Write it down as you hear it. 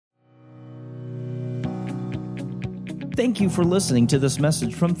Thank you for listening to this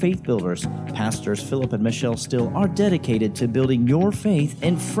message from Faith Builders. Pastors Philip and Michelle Steele are dedicated to building your faith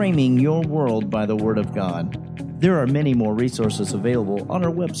and framing your world by the Word of God. There are many more resources available on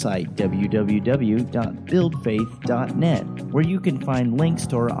our website, www.buildfaith.net, where you can find links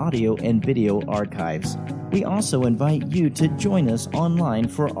to our audio and video archives. We also invite you to join us online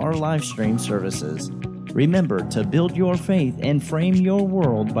for our live stream services. Remember to build your faith and frame your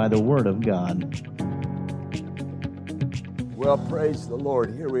world by the Word of God. Well, praise the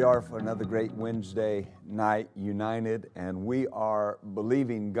Lord. Here we are for another great Wednesday night united, and we are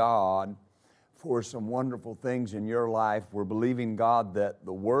believing God for some wonderful things in your life. We're believing God that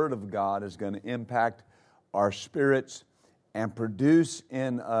the Word of God is going to impact our spirits and produce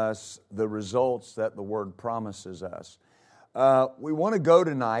in us the results that the Word promises us. We want to go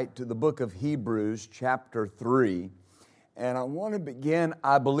tonight to the book of Hebrews, chapter 3, and I want to begin,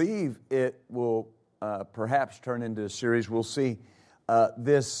 I believe it will perhaps turn into a series. We'll see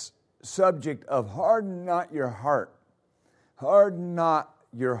this subject of harden not your heart. Harden not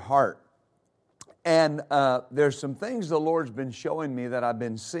your heart. And there's some things the Lord's been showing me that I've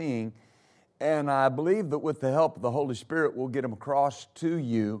been seeing, and I believe that with the help of the Holy Spirit, we'll get them across to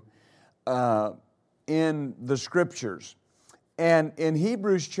you in the Scriptures. And in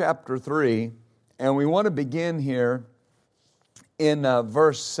Hebrews chapter 3, and we want to begin here in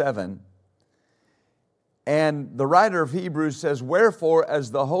verse 7, and the writer of Hebrews says, "Wherefore,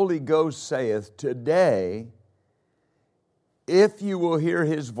 as the Holy Ghost saith, today, if you will hear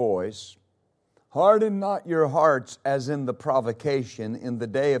His voice, harden not your hearts as in the provocation, in the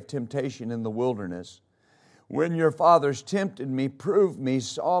day of temptation in the wilderness, when your fathers tempted me, proved me,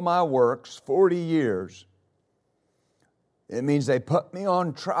 saw my works 40 years. It means they put me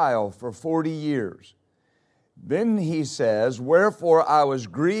on trial for 40 years. Then he says, "Wherefore I was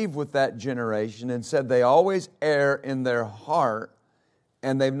grieved with that generation, and said, they always err in their heart,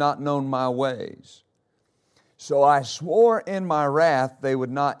 and they've not known my ways. So I swore in my wrath they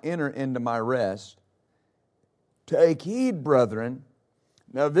would not enter into my rest. Take heed, brethren."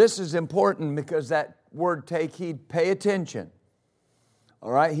 Now this is important because that word take heed, pay attention.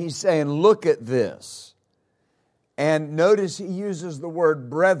 All right, he's saying, look at this. And notice he uses the word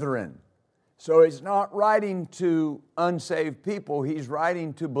brethren. So he's not writing to unsaved people, he's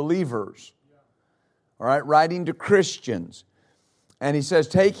writing to believers. All right, writing to Christians. And he says,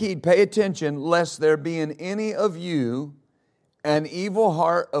 take heed, pay attention, lest there be in any of you an evil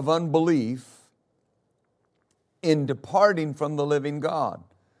heart of unbelief in departing from the living God.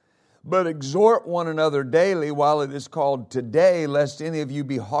 But exhort one another daily while it is called today, lest any of you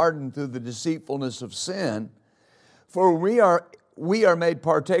be hardened through the deceitfulness of sin. For we are made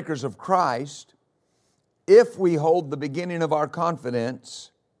partakers of Christ if we hold the beginning of our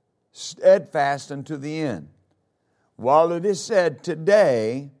confidence steadfast unto the end. While it is said,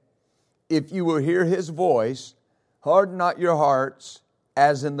 today, if you will hear His voice, harden not your hearts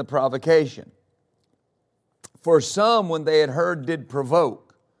as in the provocation. For some, when they had heard, did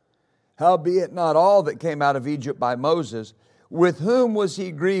provoke. Howbeit not all that came out of Egypt by Moses, with whom was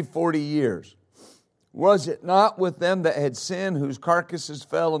he grieved 40 years? Was it not with them that had sinned, whose carcasses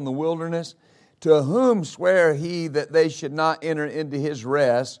fell in the wilderness? To whom sware he that they should not enter into His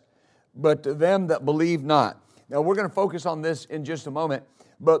rest, but to them that believe not? Now we're going to focus on this in just a moment,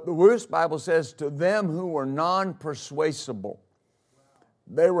 but the Wuest Bible says, to them who were non-persuasible.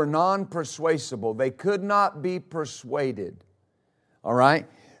 They were non-persuasible. They could not be persuaded. All right?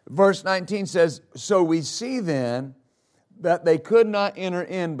 Verse 19 says, so we see then that they could not enter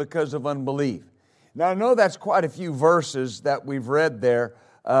in because of unbelief. Now, I know that's quite a few verses that we've read there,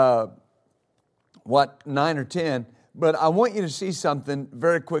 9 or 10, but I want you to see something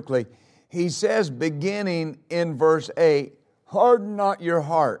very quickly. He says, beginning in verse 8, harden not your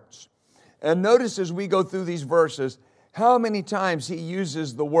hearts. And notice as we go through these verses, how many times he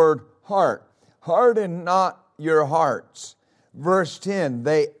uses the word heart. Harden not your hearts. Verse 10,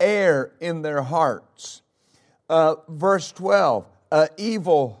 they err in their hearts. Verse 12, an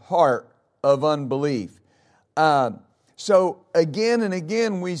evil heart of unbelief. So again and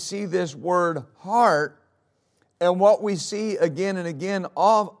again we see this word heart, and what we see again and again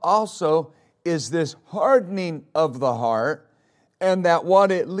also is this hardening of the heart, and that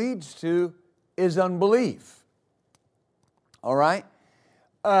what it leads to is unbelief. All right?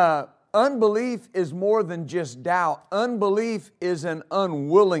 Unbelief is more than just doubt. Unbelief is an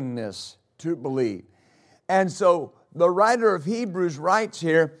unwillingness to believe. And so the writer of Hebrews writes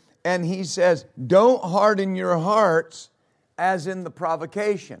here, and he says, don't harden your hearts as in the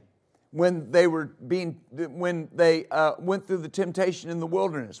provocation. When they went through the temptation in the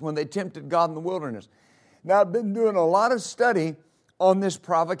wilderness, when they tempted God in the wilderness. Now, I've been doing a lot of study on this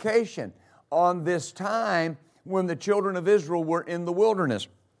provocation, on this time when the children of Israel were in the wilderness.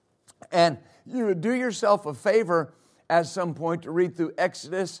 And you would do yourself a favor at some point to read through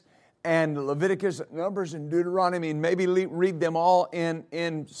Exodus and Leviticus, Numbers, and Deuteronomy, and maybe read them all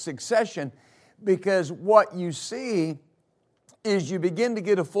in succession, because what you see is you begin to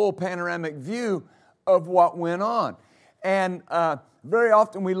get a full panoramic view of what went on. And very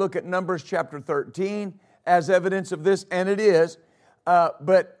often we look at Numbers chapter 13 as evidence of this, and it is.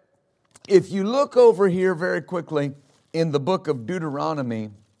 But if you look over here very quickly in the book of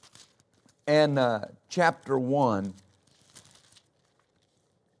Deuteronomy and chapter 1,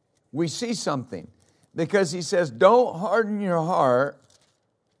 we see something. Because he says, don't harden your heart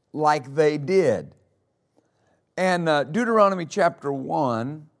like they did. And Deuteronomy chapter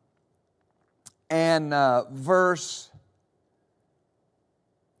 1 and verse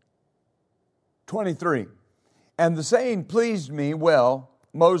 23. And the saying pleased me well.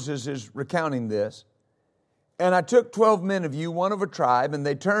 Moses is recounting this. And I took 12 men of you, one of a tribe, and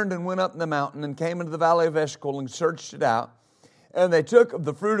they turned and went up in the mountain and came into the valley of Eshcol and searched it out. And they took of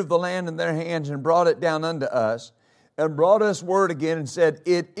the fruit of the land in their hands and brought it down unto us, and brought us word again and said,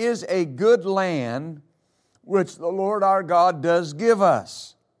 it is a good land which the Lord our God does give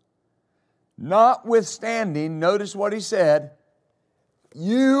us. Notwithstanding, notice what he said,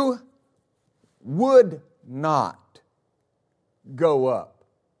 you would not go up.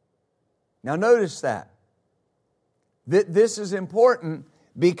 Now notice that. This is important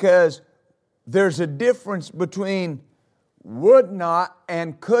because there's a difference between would not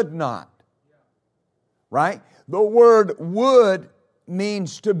and could not. Right? The word would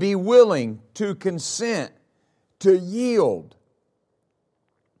means to be willing, to consent, to yield,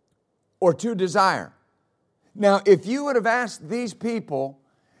 or to desire. Now, if you would have asked these people,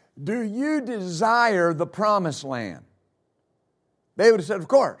 do you desire the promised land? They would have said, of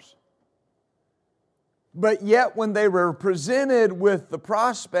course. But yet when they were presented with the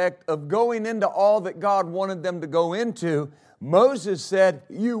prospect of going into all that God wanted them to go into, Moses said,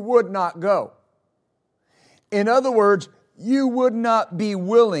 you would not go. In other words, you would not be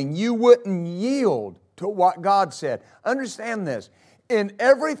willing. You wouldn't yield to what God said. Understand this. In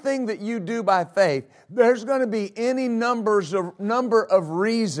everything that you do by faith, there's going to be any number of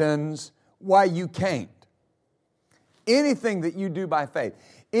reasons why you can't. Anything that you do by faith.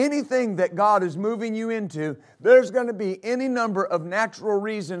 Anything that God is moving you into, there's going to be any number of natural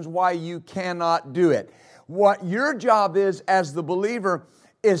reasons why you cannot do it. What your job is as the believer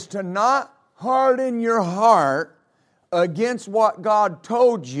is to not harden your heart against what God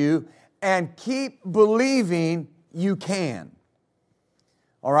told you and keep believing you can.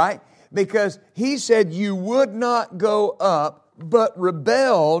 All right? Because he said you would not go up, but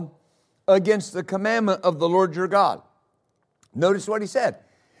rebelled against the commandment of the Lord your God. Notice what he said.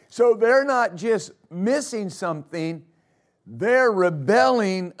 So they're not just missing something, they're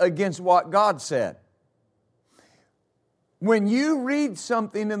rebelling against what God said. When you read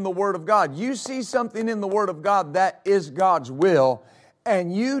something in the Word of God, you see something in the Word of God that is God's will,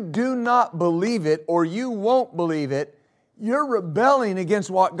 and you do not believe it or you won't believe it, you're rebelling against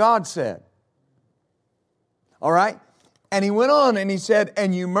what God said. All right? And he went on and he said,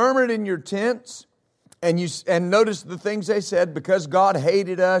 and you murmured in your tents, and notice the things they said, because God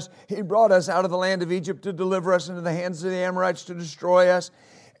hated us, He brought us out of the land of Egypt to deliver us into the hands of the Amorites to destroy us.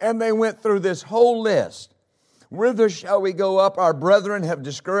 And they went through this whole list. Whither shall we go up? Our brethren have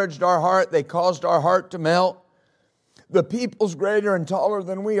discouraged our heart. They caused our heart to melt. The people's greater and taller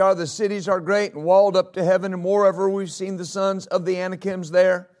than we are. The cities are great and walled up to heaven. And moreover, we've seen the sons of the Anakims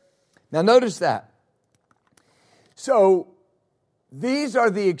there. Now notice that. So these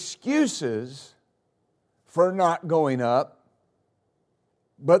are the excuses for not going up.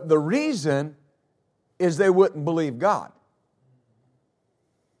 But the reason is they wouldn't believe God.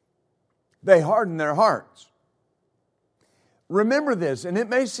 They hardened their hearts. Remember this, and it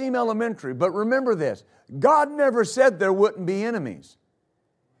may seem elementary, but remember this. God never said there wouldn't be enemies.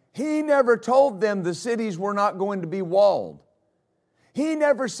 He never told them the cities were not going to be walled. He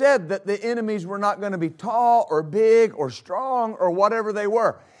never said that the enemies were not going to be tall or big or strong or whatever they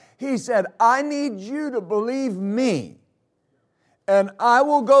were. He said, I need you to believe me, and I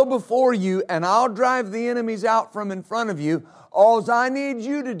will go before you, and I'll drive the enemies out from in front of you. All I need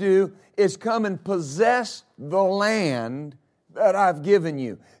you to do is come and possess the land that I've given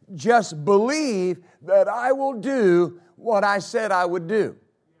you. Just believe that I will do what I said I would do.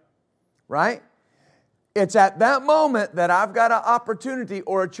 Right? It's at that moment that I've got an opportunity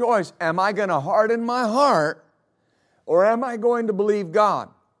or a choice. Am I going to harden my heart, or am I going to believe God?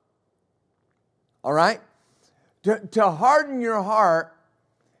 All right? To harden your heart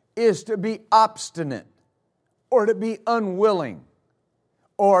is to be obstinate or to be unwilling.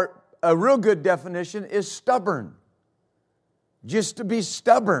 Or a real good definition is stubborn. Just to be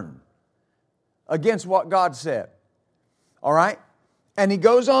stubborn against what God said. All right? And he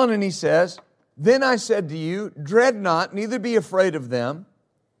goes on and he says, then I said to you, dread not, neither be afraid of them.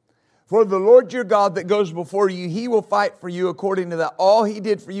 For the Lord your God that goes before you, He will fight for you according to that all He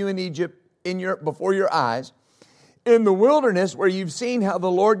did for you in Egypt before your eyes. In the wilderness where you've seen how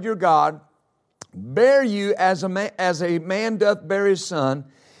the Lord your God bare you as a man doth bear his son,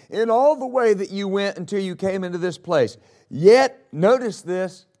 in all the way that you went until you came into this place. Yet, notice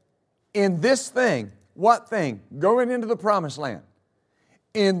this, in this thing, what thing? Going into the promised land.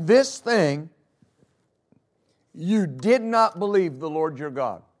 In this thing, you did not believe the Lord your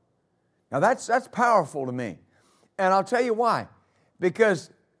God. Now that's powerful to me. And I'll tell you why. Because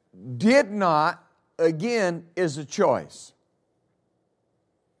did not, again, is a choice.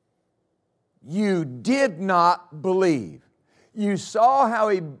 You did not believe. You saw how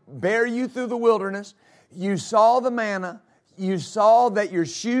He bare you through the wilderness. You saw the manna. You saw that your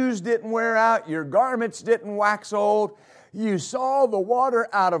shoes didn't wear out. Your garments didn't wax old. You saw the water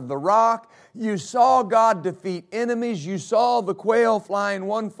out of the rock. You saw God defeat enemies. You saw the quail flying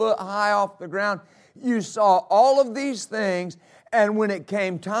 1 foot high off the ground. You saw all of these things. And when it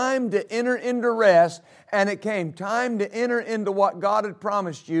came time to enter into rest, and it came time to enter into what God had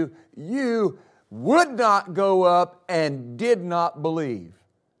promised you, you would not go up and did not believe.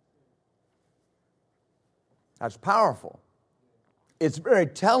 That's powerful. It's very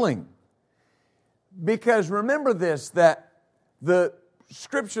telling. Because remember this, that the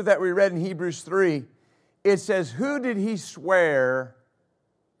scripture that we read in Hebrews 3, it says, who did He swear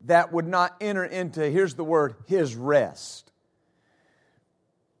that would not enter into, here's the word, His rest?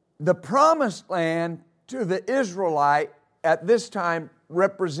 The promised land to the Israelite at this time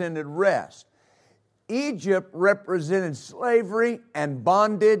represented rest. Egypt represented slavery and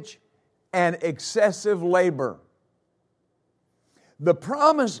bondage and excessive labor. The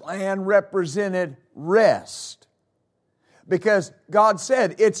promised land represented rest. Because God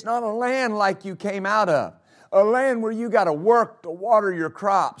said, it's not a land like you came out of. A land where you got to work to water your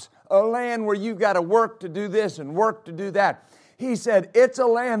crops. A land where you got to work to do this and work to do that. He said, it's a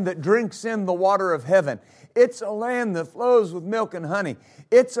land that drinks in the water of heaven. It's a land that flows with milk and honey.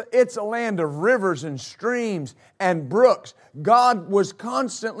 It's a land of rivers and streams and brooks. God was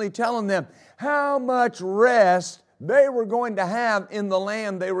constantly telling them how much rest they were going to have in the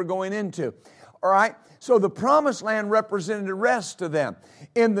land they were going into. All right? So the promised land represented rest to them.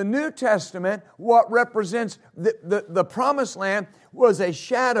 In the New Testament, what represents the promised land was a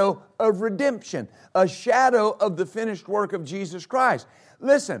shadow of redemption, a shadow of the finished work of Jesus Christ.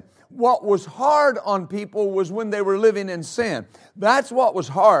 Listen, what was hard on people was when they were living in sin. That's what was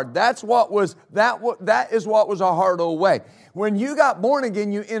hard. That is what was a hard old way. When you got born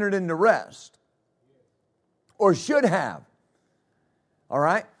again, you entered into rest. Or should have. All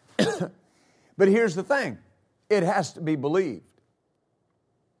right? But here's the thing. It has to be believed.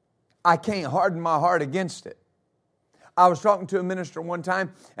 I can't harden my heart against it. I was talking to a minister one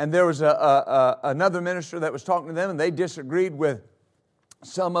time, and there was another minister that was talking to them, and they disagreed with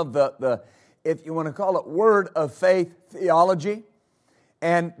some of the, if you want to call it, word of faith theology.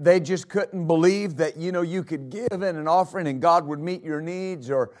 And they just couldn't believe that, you could give in an offering and God would meet your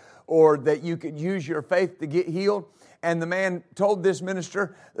needs, or that you could use your faith to get healed. And the man told this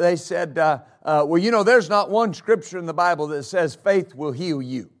minister, they said, there's not one scripture in the Bible that says faith will heal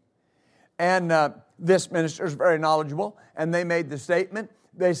you. And this minister is very knowledgeable, and they made the statement.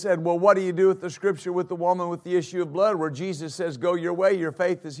 They said, well, what do you do with the scripture with the woman with the issue of blood where Jesus says, go your way, your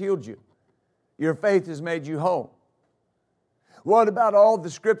faith has healed you. Your faith has made you whole. What about all the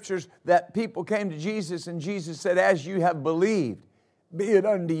scriptures that people came to Jesus and Jesus said, as you have believed, be it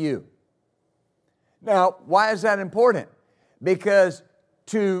unto you? Now, why is that important? Because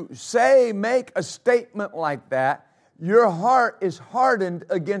to make a statement like that, your heart is hardened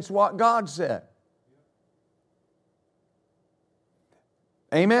against what God said.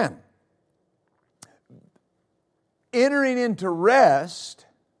 Amen. Entering into rest,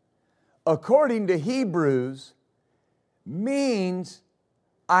 according to Hebrews, means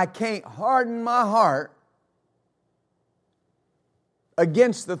I can't harden my heart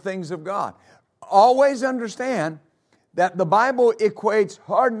against the things of God. Always understand that the Bible equates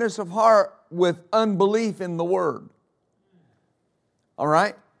hardness of heart with unbelief in the Word. All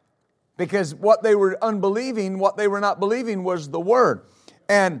right? Because what they were not believing was the Word.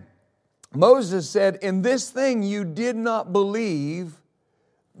 And Moses said, in this thing you did not believe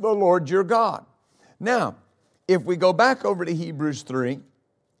the Lord your God. Now, if we go back over to Hebrews 3,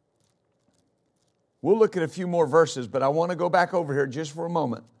 we'll look at a few more verses, but I want to go back over here just for a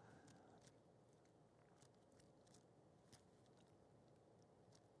moment.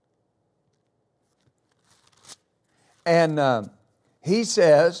 And he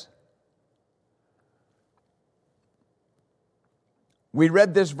says, we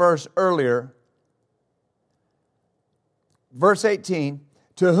read this verse earlier, verse 18,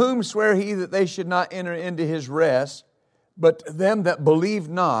 to whom sware he that they should not enter into his rest, but to them that believe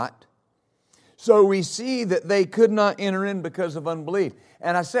not. So we see that they could not enter in because of unbelief.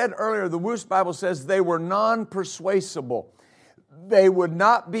 And I said earlier, the Wuest Bible says they were non-persuasible. They would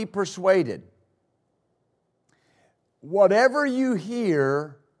not be persuaded. Whatever you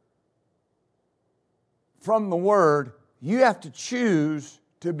hear from the Word, you have to choose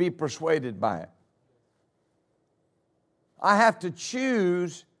to be persuaded by it. I have to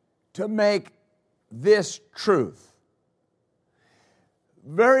choose to make this truth.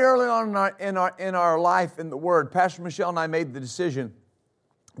 Very early on in our life in the Word, Pastor Michelle and I made the decision,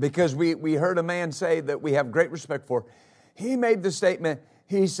 because we heard a man say that we have great respect for. He made the statement,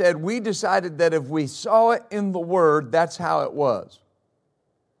 he said, we decided that if we saw it in the Word, that's how it was.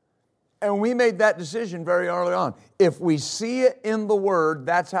 And we made that decision very early on. If we see it in the Word,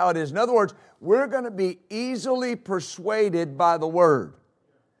 that's how it is. In other words, we're going to be easily persuaded by the Word.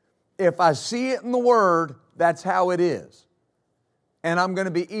 If I see it in the Word, that's how it is. And I'm going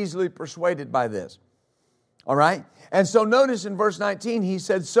to be easily persuaded by this. All right? And so notice in verse 19, he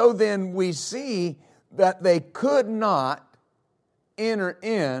said, so then we see that they could not enter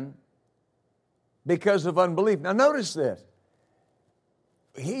in because of unbelief. Now notice this.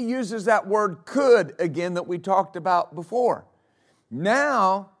 He uses that word could again that we talked about before.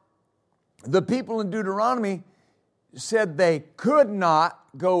 Now, the people in Deuteronomy said they could not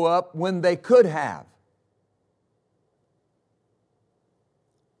go up when they could have.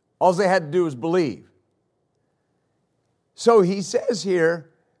 All they had to do was believe. So he says here,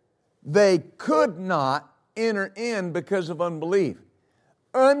 they could not enter in because of unbelief.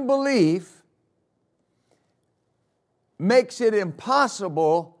 Unbelief makes it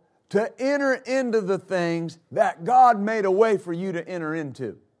impossible to enter into the things that God made a way for you to enter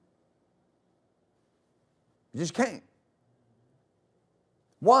into. You just can't.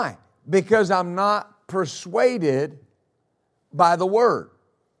 Why? Because I'm not persuaded by the Word.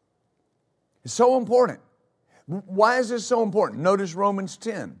 It's so important. Why is this so important? Notice Romans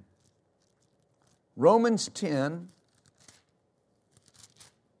 10. Romans 10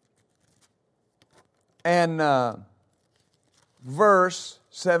 and verse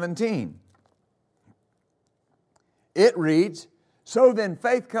 17. It reads, so then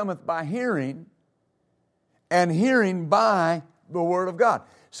faith cometh by hearing, and hearing by the Word of God.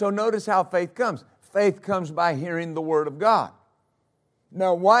 So notice how faith comes. Faith comes by hearing the Word of God.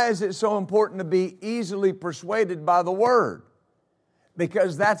 Now, why is it so important to be easily persuaded by the Word?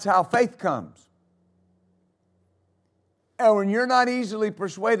 Because that's how faith comes. And when you're not easily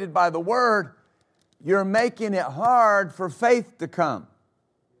persuaded by the Word, you're making it hard for faith to come.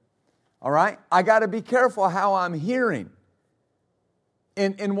 All right? I got to be careful how I'm hearing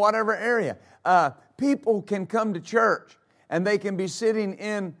in whatever area. People can come to church and they can be sitting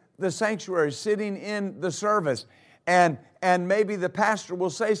in the sanctuary, sitting in the service, and maybe the pastor will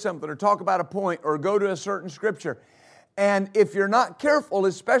say something or talk about a point or go to a certain scripture. And if you're not careful,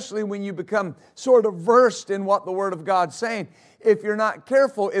 especially when you become sort of versed in what the Word of God's saying, if you're not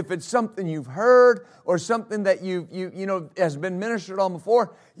careful, if it's something you've heard or something that you know has been ministered on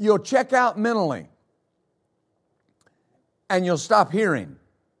before, you'll check out mentally and you'll stop hearing.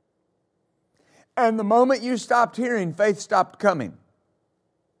 And the moment you stopped hearing, faith stopped coming.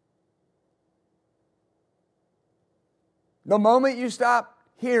 The moment you stopped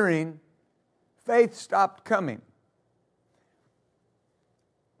hearing, faith stopped coming.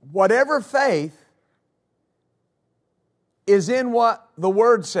 Whatever faith is in what the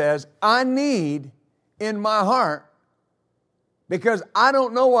Word says, I need in my heart, because I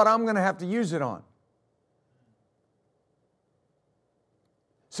don't know what I'm going to have to use it on.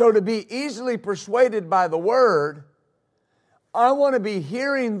 So to be easily persuaded by the Word, I want to be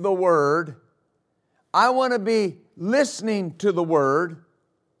hearing the Word. I want to be listening to the Word.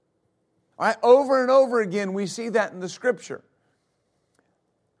 All right, over and over again, we see that in the Scripture.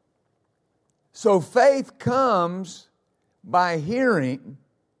 So faith comes by hearing,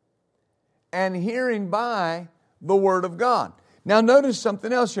 and hearing by the Word of God. Now notice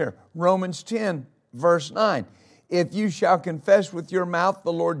something else here. Romans 10, verse 9. If you shall confess with your mouth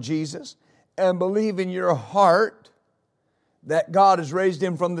the Lord Jesus, and believe in your heart that God has raised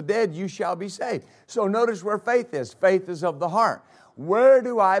Him from the dead, you shall be saved. So notice where faith is. Faith is of the heart. Where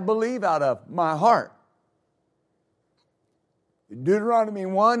do I believe out of? My heart. Deuteronomy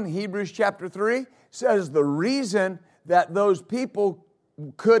 1, Hebrews chapter 3 says the reason that those people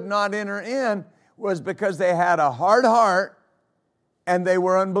could not enter in was because they had a hard heart and they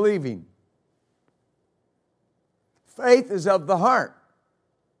were unbelieving. Faith is of the heart.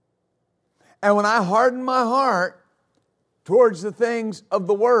 And when I harden my heart towards the things of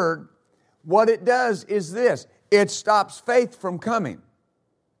the Word, what it does is this: it stops faith from coming.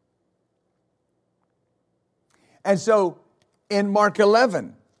 And so in Mark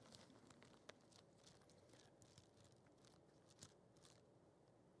 11,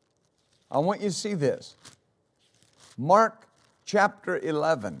 I want you to see this. Mark chapter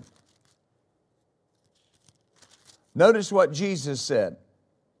 11. Notice what Jesus said.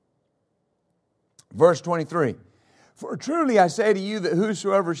 Verse 23. For truly I say to you that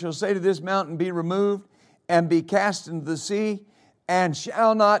whosoever shall say to this mountain, be removed and be cast into the sea, and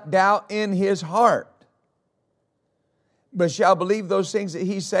shall not doubt in his heart, but shall believe those things that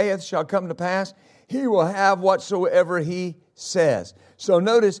he saith shall come to pass, he will have whatsoever he says. So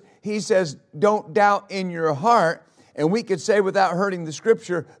notice, he says, don't doubt in your heart. And we could say without hurting the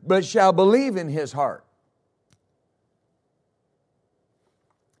Scripture, but shall believe in his heart.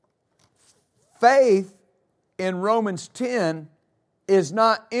 Faith in Romans 10 is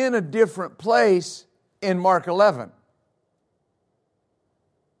not in a different place in Mark 11.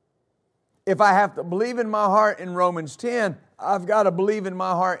 If I have to believe in my heart in Romans 10, I've got to believe in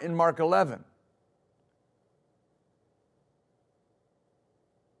my heart in Mark 11.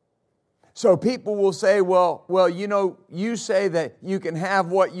 So people will say, well, you know, you say that you can have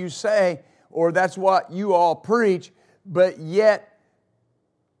what you say, or that's what you all preach, but yet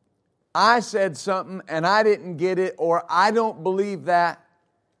I said something and I didn't get it, or I don't believe that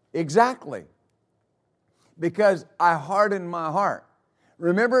exactly because I hardened my heart.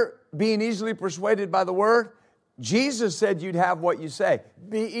 Remember being easily persuaded by the Word? Jesus said you'd have what you say.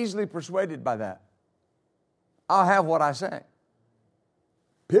 Be easily persuaded by that. I'll have what I say.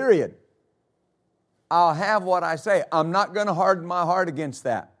 Period. I'll have what I say. I'm not going to harden my heart against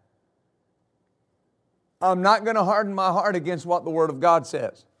that. I'm not going to harden my heart against what the Word of God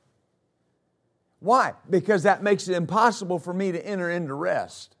says. Why? Because that makes it impossible for me to enter into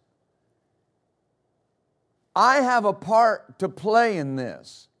rest. I have a part to play in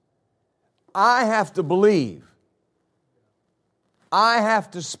this. I have to believe. I have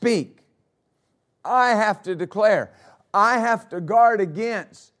to speak. I have to declare. I have to guard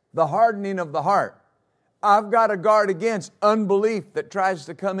against the hardening of the heart. I've got to guard against unbelief that tries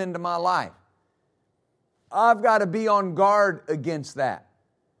to come into my life. I've got to be on guard against that.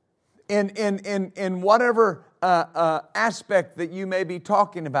 In whatever aspect that you may be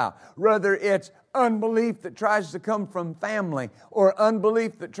talking about, whether it's unbelief that tries to come from family, or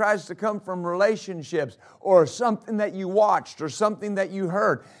unbelief that tries to come from relationships, or something that you watched, or something that you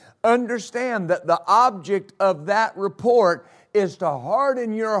heard. Understand that the object of that report is to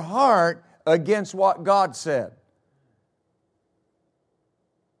harden your heart against what God said.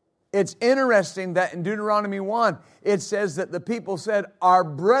 It's interesting that in Deuteronomy 1, it says that the people said, our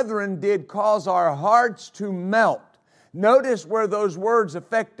brethren did cause our hearts to melt. Notice where those words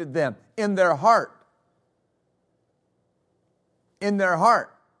affected them. In their heart. In their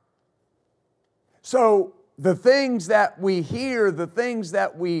heart. So the things that we hear, the things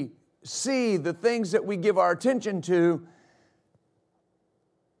that we see, the things that we give our attention to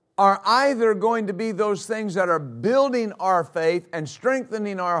are either going to be those things that are building our faith and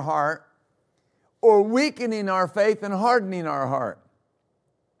strengthening our heart, or weakening our faith and hardening our heart.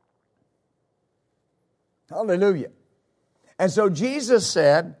 Hallelujah. And so Jesus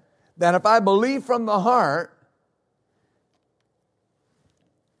said that if I believe from the heart,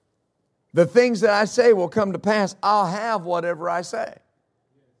 the things that I say will come to pass. I'll have whatever I say.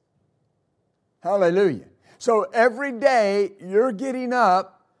 Hallelujah. So every day you're getting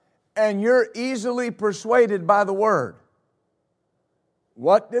up and you're easily persuaded by the Word.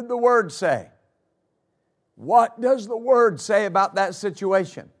 What did the Word say? What does the Word say about that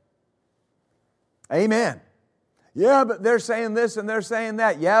situation? Amen. Yeah, but they're saying this and they're saying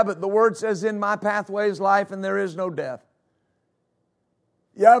that. Yeah, but the Word says in my pathway is life and there is no death.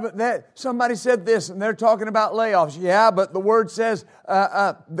 Yeah, but somebody said this and they're talking about layoffs. Yeah, but the Word says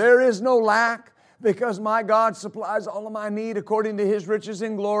there is no lack, because my God supplies all of my need according to His riches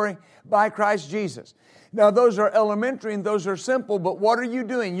in glory by Christ Jesus. Now, those are elementary and those are simple, but what are you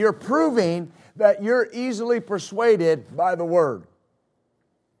doing? You're proving that you're easily persuaded by the Word.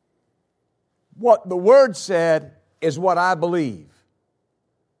 What the Word said is what I believe.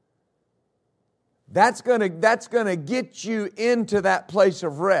 That's going to get you into that place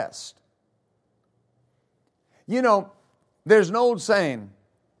of rest. You know, there's an old saying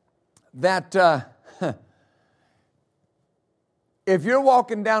that if you're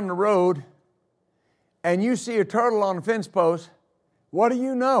walking down the road and you see a turtle on a fence post, what do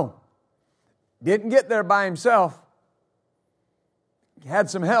you know? Didn't get there by himself. He had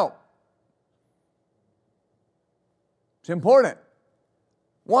some help. It's important.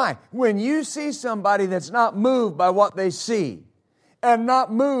 Why? When you see somebody that's not moved by what they see, and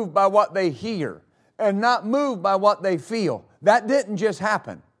not moved by what they hear, and not moved by what they feel, that didn't just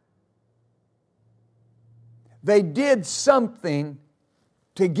happen. They did something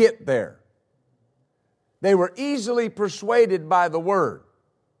to get there. They were easily persuaded by the Word.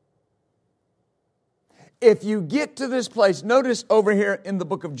 If you get to this place, notice over here in the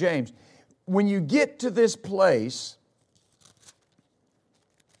book of James, when you get to this place,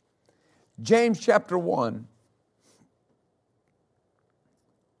 James chapter 1,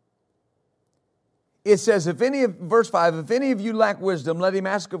 it says, verse 5, if any of you lack wisdom, let him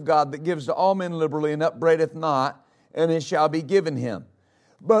ask of God that gives to all men liberally and upbraideth not, and it shall be given him.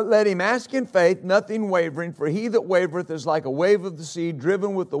 But let him ask in faith, nothing wavering, for he that wavereth is like a wave of the sea,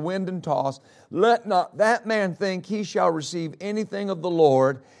 driven with the wind and tossed. Let not that man think he shall receive anything of the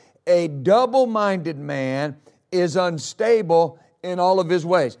Lord. A double-minded man is unstable in all of his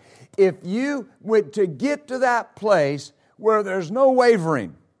ways. If you were to get to that place where there's no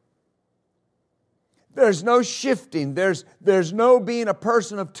wavering, there's no shifting, there's no being a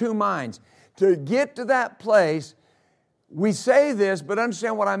person of two minds, to get to that place, we say this, but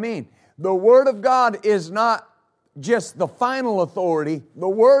understand what I mean. The Word of God is not just the final authority. The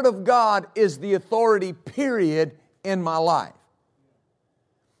Word of God is the authority, period, in my life.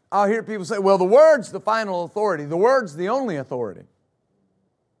 I'll hear people say, well, the Word's the final authority. The Word's the only authority.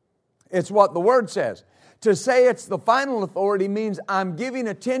 It's what the Word says. To say it's the final authority means I'm giving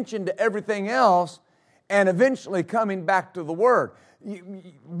attention to everything else and eventually coming back to the Word.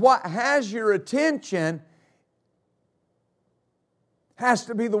 What has your attention has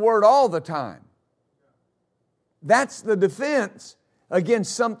to be the Word all the time. That's the defense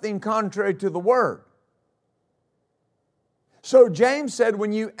against something contrary to the Word. So James said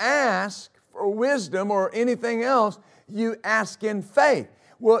when you ask for wisdom or anything else, you ask in faith.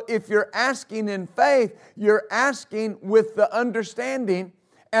 Well, if you're asking in faith, you're asking with the understanding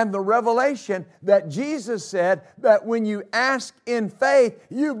and the revelation that Jesus said that when you ask in faith,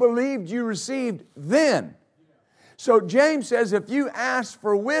 you believed you received then. So James says if you ask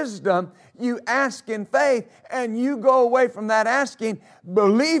for wisdom, you ask in faith, and you go away from that asking,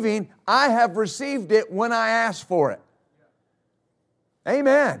 believing I have received it when I asked for it.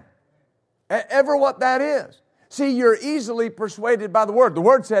 Amen. Ever what that is. See, you're easily persuaded by the Word. The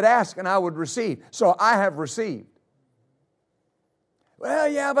Word said, ask and I would receive. So I have received. Well,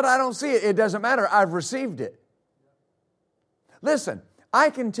 yeah, but I don't see it. It doesn't matter. I've received it. Listen, I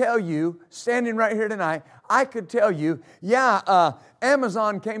can tell you, standing right here tonight, I could tell you,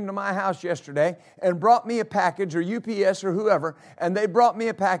 Amazon came to my house yesterday and brought me a package, or UPS or whoever, and they brought me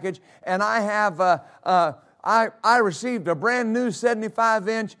a package, and I have, I received a brand new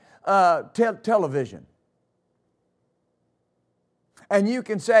 75-inch television. And you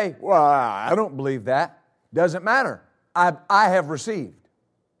can say, well, I don't believe that. Doesn't matter. I have received.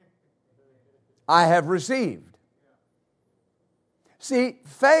 I have received. See,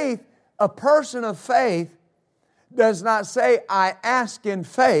 faith, a person of faith does not say, I ask in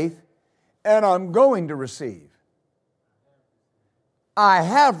faith and I'm going to receive. I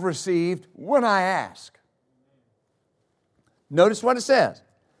have received when I ask. Notice what it says.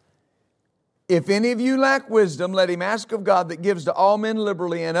 If any of you lack wisdom, let him ask of God that gives to all men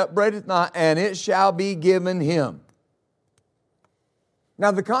liberally and upbraideth not, and it shall be given him.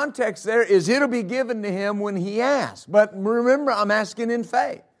 Now the context there is it'll be given to him when he asks. But remember, I'm asking in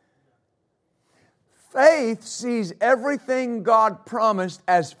faith. Faith sees everything God promised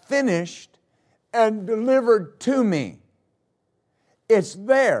as finished and delivered to me. It's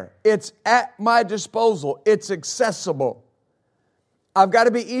there. It's at my disposal. It's accessible. I've got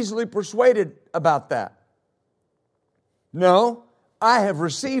to be easily persuaded about that. No, I have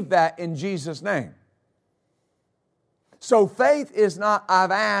received that in Jesus' name. So faith is not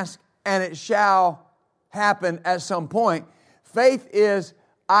I've asked and it shall happen at some point. Faith is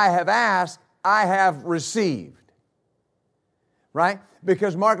I have asked, I have received. Right?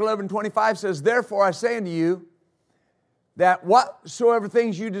 Because Mark 11:25 says, therefore I say unto you that whatsoever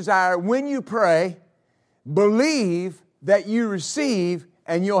things you desire, when you pray, believe that you receive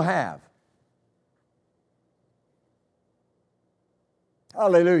and you'll have.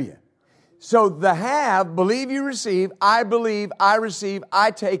 Hallelujah. So the have, believe you receive, I believe, I receive,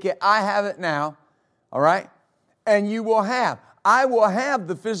 I take it, I have it now. All right? And you will have. I will have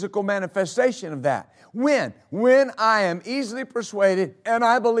the physical manifestation of that. When? When I am easily persuaded and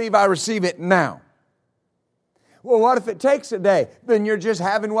I believe I receive it now. Well, what if it takes a day? Then you're just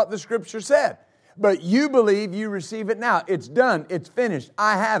having what the Scripture said. But you believe you receive it now. It's done. It's finished.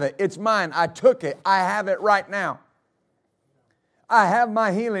 I have it. It's mine. I took it. I have it right now. I have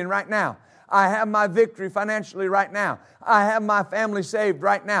my healing right now. I have my victory financially right now. I have my family saved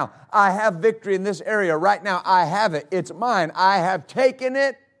right now. I have victory in this area right now. I have it. It's mine. I have taken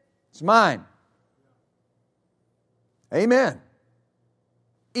it. It's mine. Amen.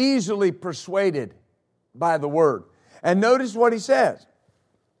 Easily persuaded by the Word. And notice what he says.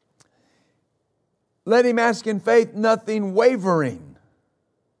 Let him ask in faith, nothing wavering.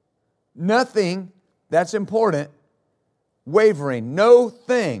 Nothing, that's important, wavering, no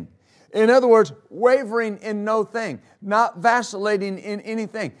thing. In other words, wavering in no thing, not vacillating in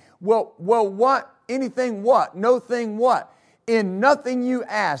anything. Well, what? Anything what? No thing what? In nothing you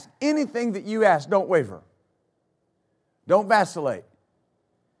ask, anything that you ask, don't waver. Don't vacillate.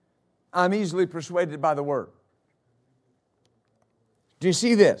 I'm easily persuaded by the Word. Do you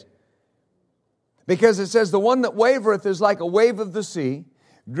see this? Because it says, the one that wavereth is like a wave of the sea,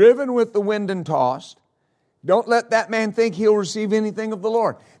 driven with the wind and tossed. Don't let that man think he'll receive anything of the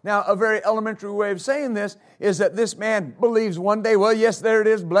Lord. Now, a very elementary way of saying this is that this man believes one day, well, yes, there it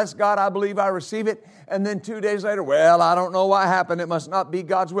is. Bless God, I believe I receive it. And then 2 days later, well, I don't know what happened. It must not be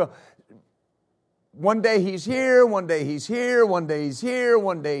God's will. One day he's here, one day he's here, one day he's here,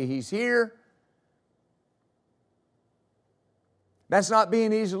 one day he's here. That's not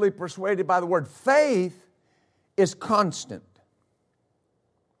being easily persuaded by the Word. Faith is constant.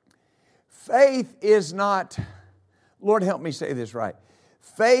 Faith is not, Lord help me say this right.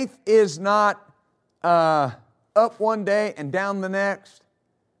 Faith is not up one day and down the next.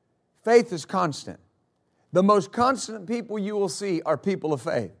 Faith is constant. The most constant people you will see are people of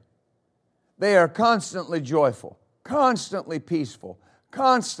faith. They are constantly joyful, constantly peaceful,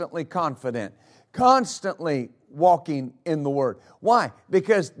 constantly confident, constantly walking in the Word. Why?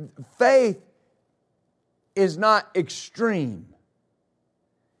 Because faith is not extreme.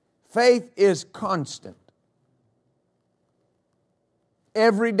 Faith is constant.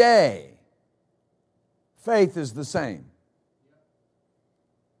 Every day, faith is the same.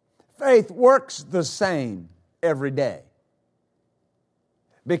 Faith works the same every day.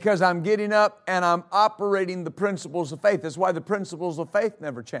 Because I'm getting up and I'm operating the principles of faith. That's why the principles of faith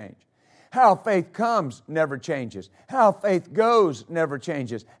never change. How faith comes never changes. How faith goes never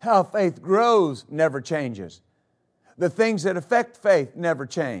changes. How faith grows never changes. The things that affect faith never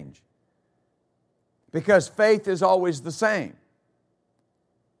change. Because faith is always the same.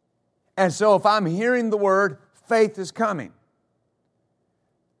 And so if I'm hearing the Word, faith is coming.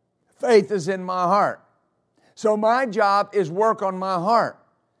 Faith is in my heart. So my job is work on my heart.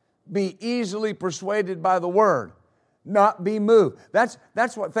 Be easily persuaded by the Word. Not be moved. That's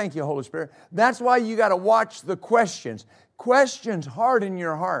what, thank you, Holy Spirit. That's why you got to watch the questions. Questions harden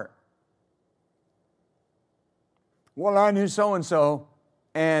your heart. Well, I knew so-and-so,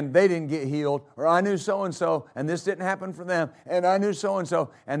 and they didn't get healed. Or I knew so-and-so, and this didn't happen for them. And I knew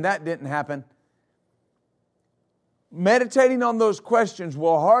so-and-so, and that didn't happen. Meditating on those questions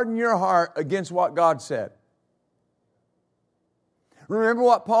will harden your heart against what God said. Remember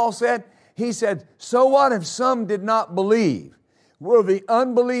what Paul said? He said, so what if some did not believe? Will the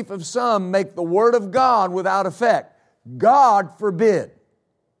unbelief of some make the Word of God without effect? God forbid.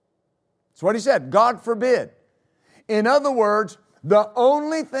 That's what he said, God forbid. In other words, the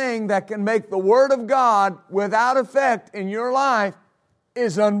only thing that can make the Word of God without effect in your life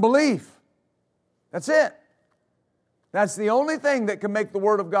is unbelief. That's it. That's the only thing that can make the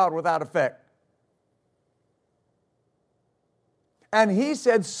Word of God without effect. And he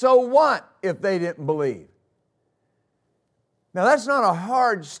said, so what if they didn't believe? Now that's not a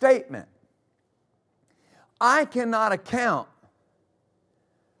hard statement. I cannot account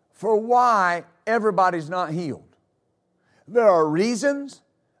for why everybody's not healed. There are reasons,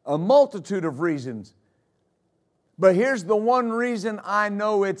 a multitude of reasons. But here's the one reason I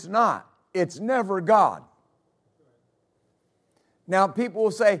know it's not. It's never God. Now people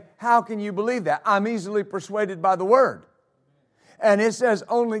will say, how can you believe that? I'm easily persuaded by the Word. And it says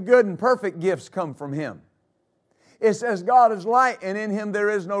only good and perfect gifts come from Him. It says God is light and in Him there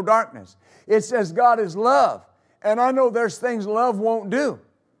is no darkness. It says God is love. And I know there's things love won't do.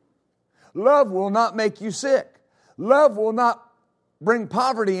 Love will not make you sick. Love will not bring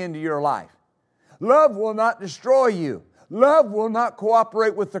poverty into your life. Love will not destroy you. Love will not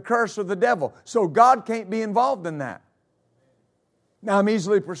cooperate with the curse of the devil. So God can't be involved in that. Now, I'm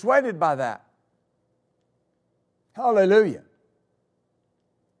easily persuaded by that. Hallelujah.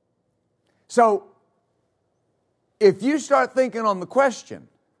 So, if you start thinking on the question,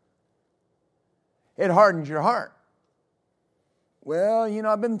 it hardens your heart. Well,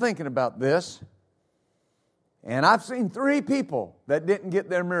 I've been thinking about this, and I've seen 3 people that didn't get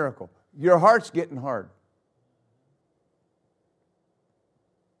their miracle. Your heart's getting hard.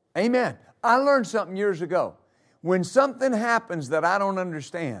 Amen. I learned something years ago. When something happens that I don't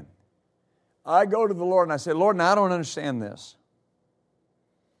understand, I go to the Lord and I say, Lord, now I don't understand this.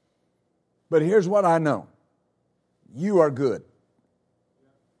 But here's what I know. You are good.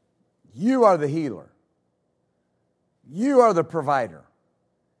 You are the healer. You are the provider.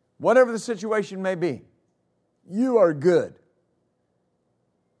 Whatever the situation may be, you are good.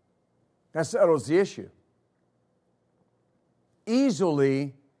 That settles the issue.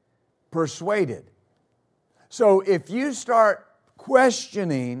 Easily persuaded. So if you start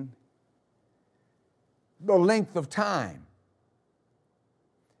questioning the length of time,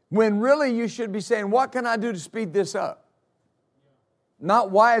 when really you should be saying, what can I do to speed this up?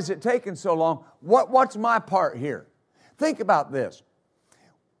 Not why is it taking so long? What's my part here? Think about this.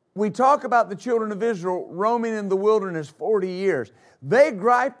 We talk about the children of Israel roaming in the wilderness 40 years. They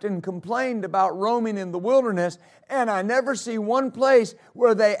griped and complained about roaming in the wilderness, and I never see one place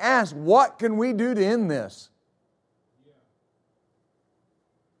where they asked, what can we do to end this?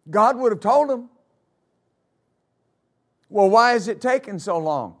 God would have told them. Well, why is it taking so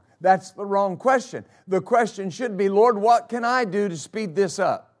long? That's the wrong question. The question should be, Lord, what can I do to speed this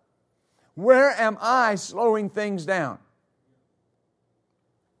up? Where am I slowing things down?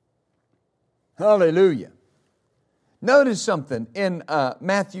 Hallelujah. Notice something in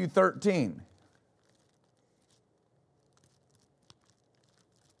Matthew 13.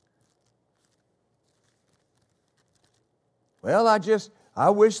 Well, I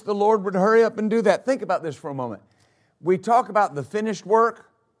wish the Lord would hurry up and do that. Think about this for a moment. We talk about the finished work,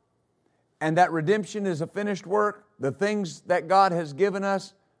 and that redemption is a finished work. The things that God has given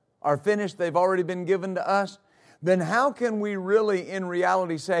us are finished. They've already been given to us. Then how can we really in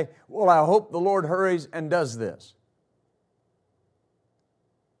reality say, well, I hope the Lord hurries and does this?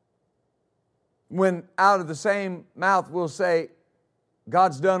 When out of the same mouth we'll say,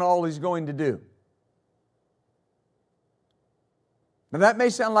 God's done all He's going to do. Now that may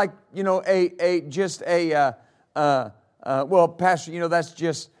sound like, well, Pastor, that's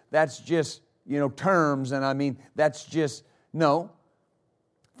just, terms, and I mean, that's just, no.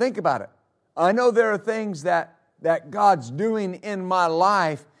 Think about it. I know there are things that God's doing in my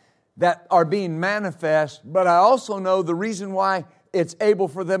life that are being manifest, but I also know the reason why it's able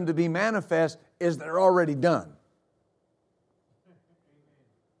for them to be manifest is they're already done.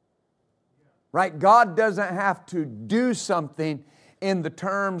 Right? God doesn't have to do something in the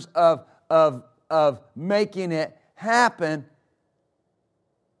terms of making it happen.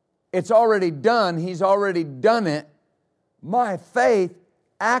 It's already done. He's already done it. My faith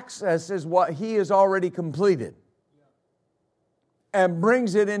accesses what He has already completed and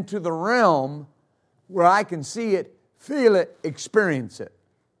brings it into the realm where I can see it, feel it, experience it.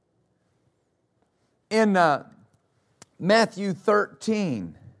 In Matthew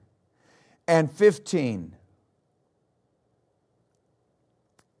 13 and 15,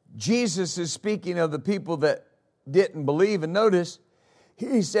 Jesus is speaking of the people that didn't believe. And notice,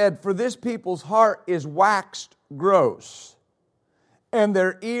 He said, for this people's heart is waxed gross, and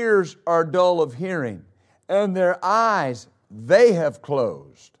their ears are dull of hearing, and their eyes they have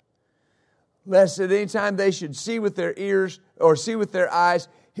closed, lest at any time they should see with their ears, or see with their eyes,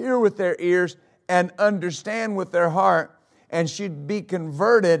 hear with their ears, and understand with their heart, and should be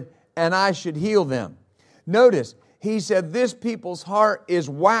converted, and I should heal them. Notice, He said, this people's heart is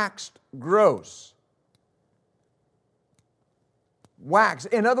waxed gross. Wax.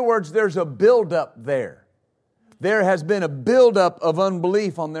 In other words, there's a buildup there. There has been a buildup of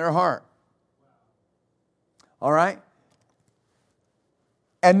unbelief on their heart. All right?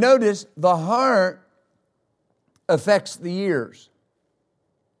 And notice, the heart affects the ears.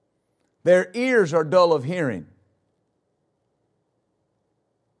 Their ears are dull of hearing.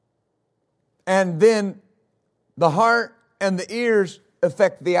 And then the heart and the ears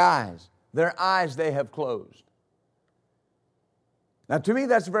affect the eyes. Their eyes they have closed. Now to me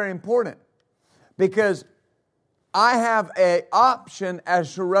that's very important, because I have an option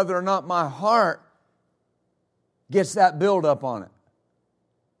as to whether or not my heart gets that buildup on it.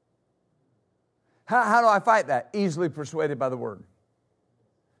 How do I fight that? Easily persuaded by the Word.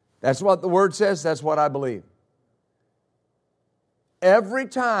 That's what the Word says. That's what I believe. Every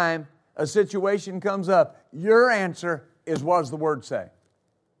time a situation comes up, your answer is, what does the Word say?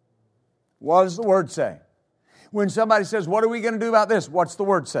 What does the Word say? When somebody says, what are we going to do about this? What's the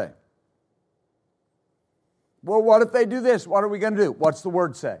Word say? Well, what if they do this? What are we going to do? What's the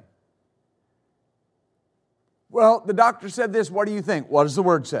Word say? Well, the doctor said this. What do you think? What does the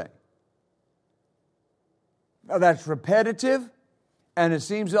Word say? Now, that's repetitive, and it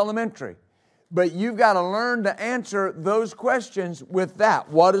seems elementary. But you've got to learn to answer those questions with that.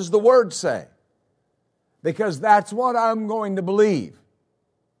 What does the Word say? Because that's what I'm going to believe.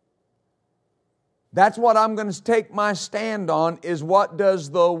 That's what I'm going to take my stand on, is what does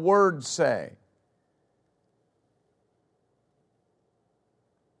the Word say?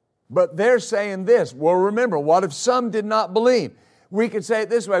 But they're saying this. Well, remember, what if some did not believe? We could say it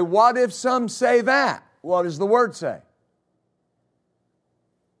this way. What if some say that? What does the Word say?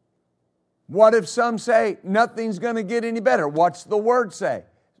 What if some say nothing's going to get any better? What's the Word say?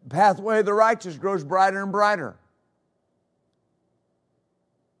 The pathway of the righteous grows brighter and brighter.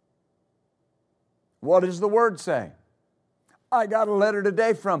 What does the Word say? I got a letter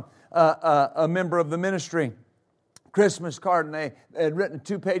today from a member of the ministry, Christmas card, and they had written a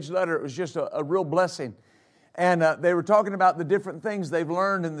 2-page letter. It was just a real blessing. And they were talking about the different things they've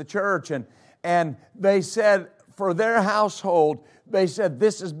learned in the church. And they said, for their household, they said,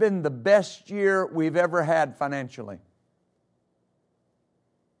 this has been the best year we've ever had financially.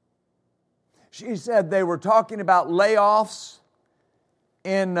 She said they were talking about layoffs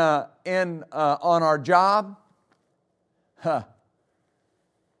on our job.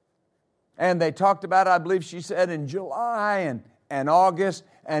 And they talked about, I believe she said, in July and August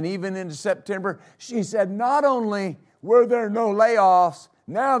and even into September. She said not only were there no layoffs,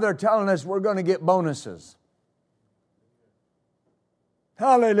 now they're telling us we're going to get bonuses.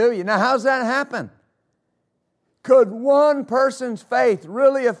 Hallelujah. Now, how's that happen? Could one person's faith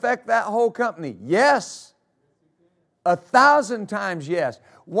really affect that whole company? Yes. 1,000 times yes.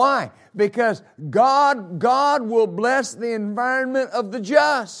 Why? Because God will bless the environment of the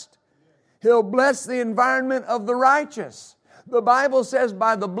just. He'll bless the environment of the righteous. The Bible says,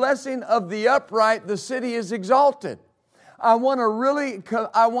 by the blessing of the upright, the city is exalted. I want to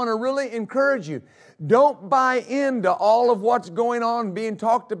really encourage you. Don't buy into all of what's going on being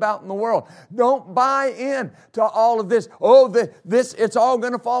talked about in the world. Don't buy in to all of this. It's all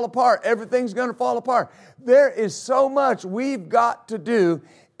going to fall apart. Everything's going to fall apart. There is so much we've got to do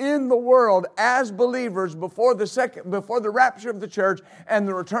in the world as believers before the rapture of the church and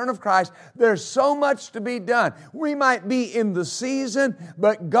the return of Christ. There's so much to be done. We might be in the season,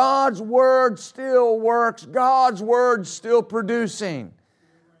 but God's Word still works. God's Word's still producing.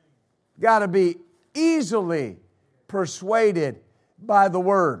 Got to be easily persuaded by the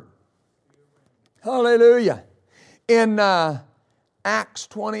Word. Hallelujah. In Acts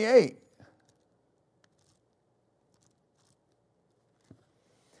 28,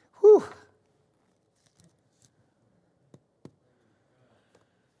 whew.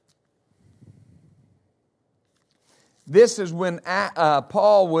 This is when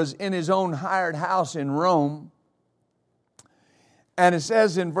Paul was in his own hired house in Rome. And it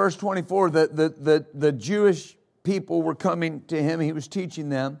says in verse 24 that the Jewish people were coming to him. He was teaching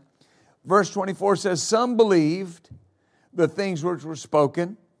them. Verse 24 says, some believed the things which were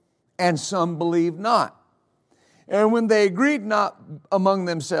spoken, and some believed not. And when they agreed not among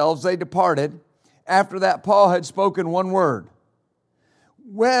themselves, they departed. After that, Paul had spoken one word.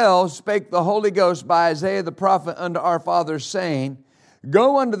 Well spake the Holy Ghost by Isaiah the prophet unto our fathers, saying,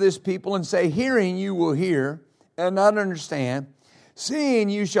 go unto this people and say, hearing you will hear and not understand, seeing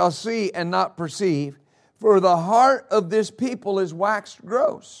you shall see and not perceive, for the heart of this people is waxed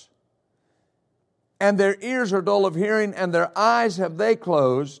gross. And their ears are dull of hearing, and their eyes have they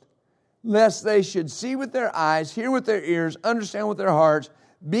closed, lest they should see with their eyes, hear with their ears, understand with their hearts,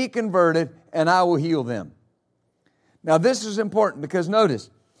 be converted, and I will heal them. Now this is important because notice,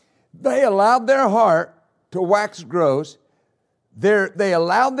 they allowed their heart to wax gross. They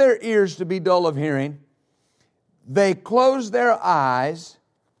allowed their ears to be dull of hearing. They closed their eyes.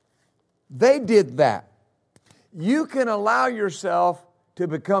 They did that. You can allow yourself to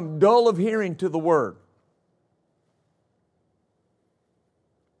become dull of hearing to the Word.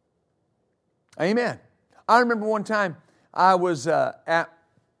 Amen. I remember one time I was at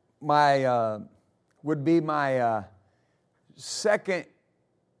my, would be my second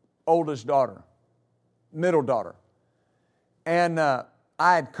oldest daughter, middle daughter. And I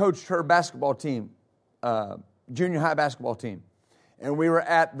had coached her basketball team, junior high basketball team. And we were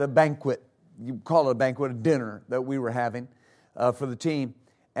at the banquet, you call it a banquet, a dinner that we were having for the team.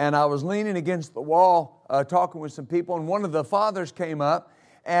 And I was leaning against the wall talking with some people, and one of the fathers came up,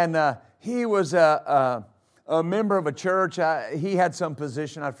 and he was a member of a church. He had some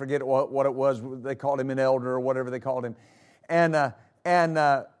position. I forget what it was. They called him an elder or whatever they called him. And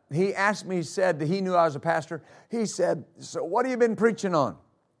he asked me, he said, he knew I was a pastor. He said, so what have you been preaching on?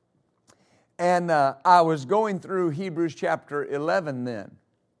 And I was going through Hebrews chapter 11 then.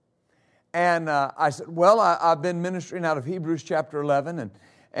 And I said, well, I've been ministering out of Hebrews chapter 11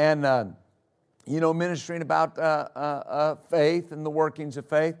 and ministering about faith and the workings of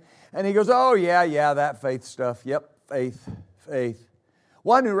faith. And he goes, oh, yeah, that faith stuff. Yep, faith.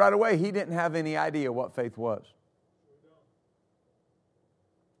 Well, I knew right away he didn't have any idea what faith was.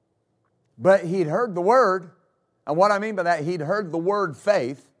 But he'd heard the word. And what I mean by that, he'd heard the word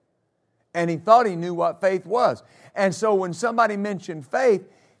faith. And he thought he knew what faith was. And so when somebody mentioned faith,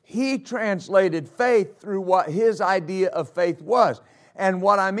 he translated faith through what his idea of faith was. And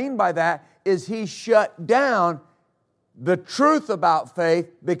what I mean by that is he shut down the truth about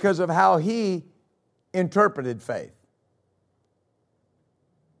faith because of how he interpreted faith.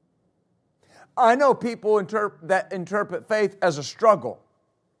 I know people that interpret faith as a struggle.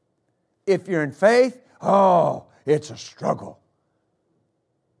 If you're in faith, it's a struggle.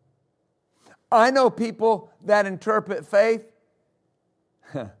 I know people that interpret faith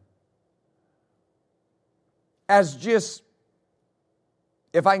as just,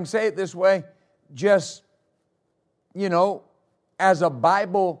 if I can say it this way, just, as a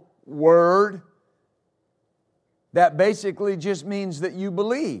Bible word that basically just means that you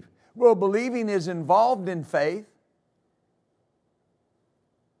believe. Well, believing is involved in faith,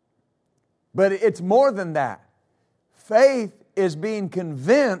 but it's more than that. Faith is being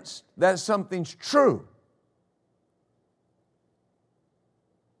convinced that something's true.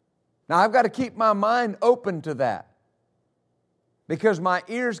 Now, I've got to keep my mind open to that because my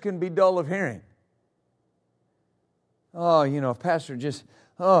ears can be dull of hearing. Pastor just,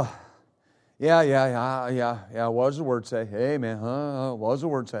 what does the Word say? Amen. What does the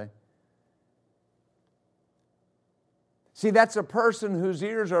Word say? See, that's a person whose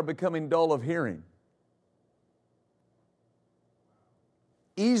ears are becoming dull of hearing.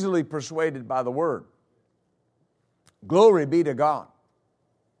 Easily persuaded by the Word. Glory be to God.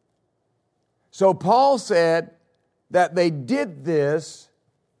 So Paul said that they did this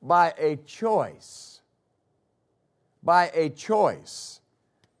by a choice. By a choice.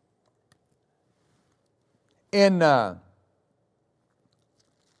 In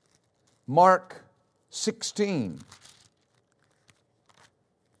Mark 16,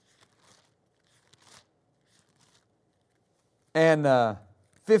 and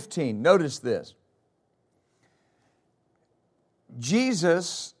 15, notice this.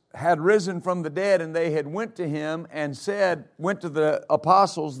 Jesus had risen from the dead, and they had went to him and went to the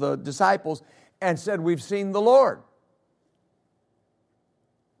apostles, the disciples, and said, we've seen the Lord.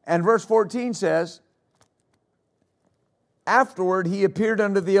 And verse 14 says, afterward he appeared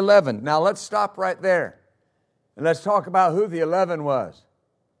unto the 11. Now let's stop right there. And let's talk about who the 11 was.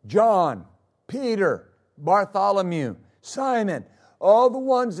 John, Peter, Bartholomew, Simon, all the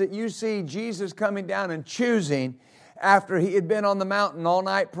ones that you see Jesus coming down and choosing after he had been on the mountain all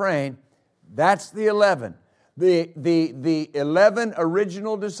night praying, that's the 11. The 11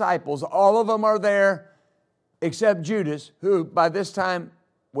 original disciples, all of them are there except Judas, who by this time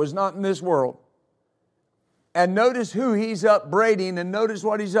was not in this world. And notice who he's upbraiding, and notice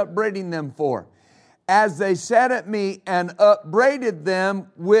what he's upbraiding them for. As they sat at meat and upbraided them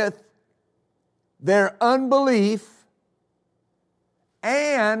with their unbelief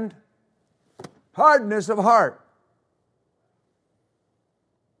and hardness of heart.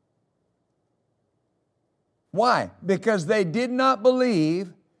 Why? Because they did not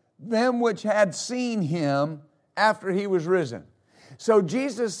believe them which had seen him after he was risen. So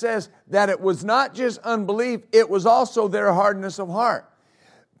Jesus says that it was not just unbelief, it was also their hardness of heart.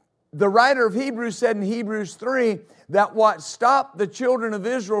 The writer of Hebrews said in Hebrews 3 that what stopped the children of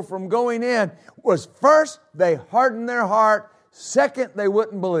Israel from going in was first, they hardened their heart. Second, they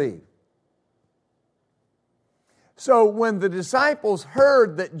wouldn't believe. So when the disciples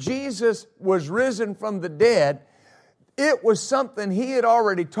heard that Jesus was risen from the dead, it was something he had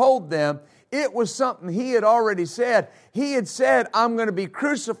already told them. It was something he had already said. He had said, I'm going to be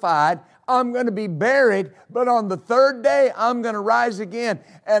crucified, I'm going to be buried, but on the third day I'm going to rise again,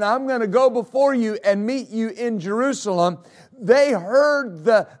 and I'm going to go before you and meet you in Jerusalem. They heard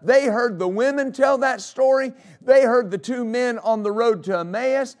the women tell that story. They heard the two men on the road to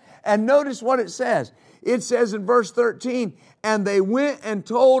Emmaus. And notice what it says. It says in verse 13, and they went and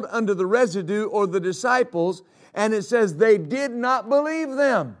told unto the residue or the disciples, And it says they did not believe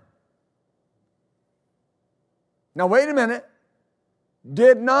them. Now wait a minute.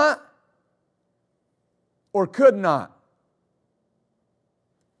 Did not or could not?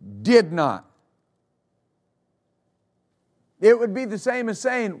 Did not. It would be the same as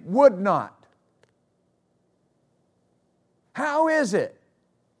saying would not. How is it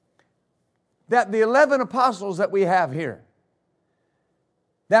that the 11 apostles that we have here,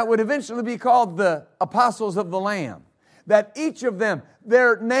 that would eventually be called the apostles of the Lamb, that each of them,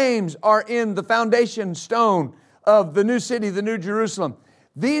 their names are in the foundation stone of the new city, the New Jerusalem?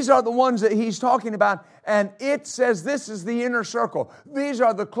 These are the ones that he's talking about, and it says this is the inner circle. These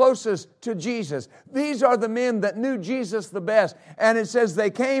are the closest to Jesus. These are the men that knew Jesus the best. And it says they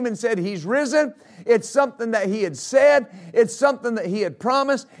came and said, He's risen. It's something that He had said. It's something that He had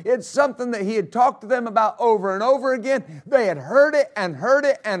promised. It's something that He had talked to them about over and over again. They had heard it and heard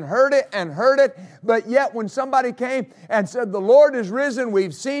it and heard it and heard it. But yet when somebody came and said, the Lord is risen,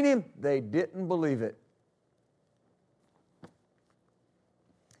 we've seen Him, they didn't believe it.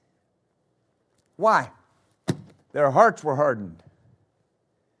 Why? Their hearts were hardened,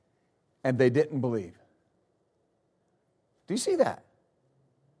 and they didn't believe. Do you see that?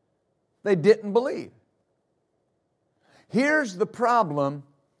 They didn't believe. Here's the problem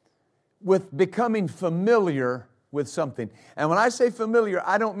with becoming familiar with something. And when I say familiar,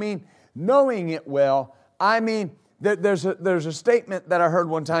 I don't mean knowing it well. I mean that there's a statement that I heard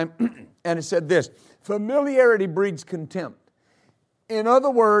one time, and it said this: familiarity breeds contempt. In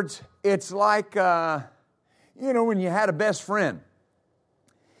other words, it's like, when you had a best friend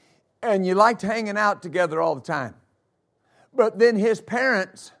and you liked hanging out together all the time. But then his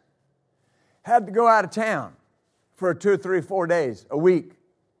parents had to go out of town for 2 or 3 or 4 days, a week.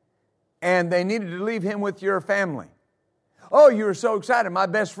 And they needed to leave him with your family. Oh, you were so excited. My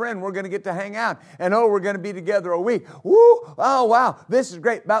best friend, we're going to get to hang out. And we're going to be together a week. Woo! Oh, wow. This is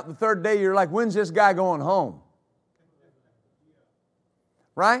great. About the 3rd day, you're like, when's this guy going home?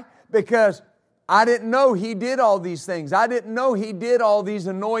 Right? Because I didn't know he did all these things. I didn't know he did all these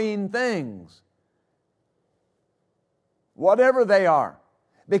annoying things. Whatever they are.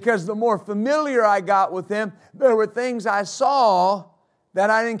 Because the more familiar I got with him, there were things I saw that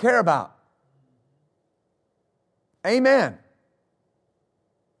I didn't care about. Amen.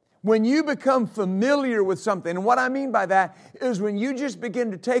 When you become familiar with something, and what I mean by that is when you just begin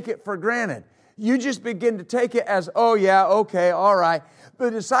to take it for granted. You just begin to take it as, oh yeah, okay, all right.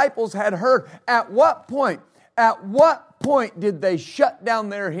 The disciples had heard. At what point did they shut down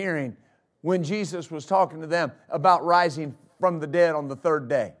their hearing when Jesus was talking to them about rising from the dead on the 3rd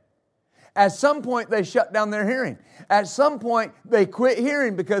day? At some point they shut down their hearing. At some point they quit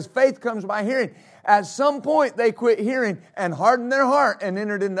hearing because faith comes by hearing. At some point they quit hearing and hardened their heart and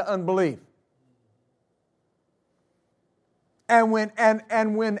entered into unbelief. And when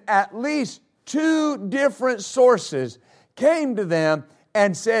at least 2 different sources came to them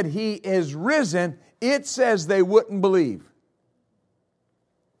and said He is risen, it says they wouldn't believe.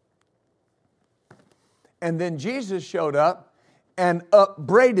 And then Jesus showed up and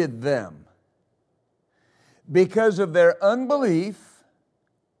upbraided them because of their unbelief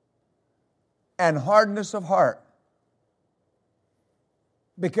and hardness of heart.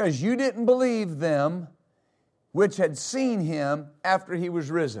 Because you didn't believe them which had seen Him after He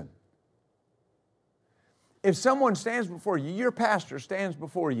was risen. If someone stands before you, your pastor stands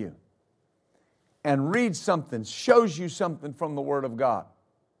before you and reads something, shows you something from the Word of God,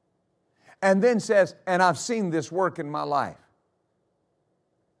 and then says, and I've seen this work in my life.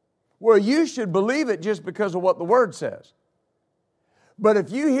 Well, you should believe it just because of what the Word says. But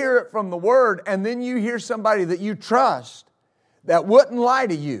if you hear it from the Word and then you hear somebody that you trust that wouldn't lie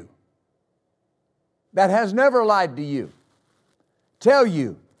to you, that has never lied to you, tell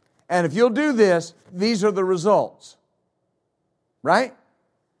you, and if you'll do this, these are the results. Right?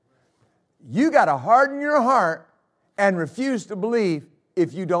 You got to harden your heart and refuse to believe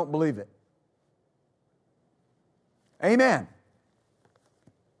if you don't believe it. Amen.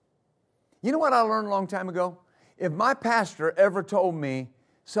 You know what I learned a long time ago? If my pastor ever told me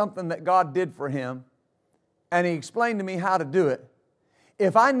something that God did for him and he explained to me how to do it,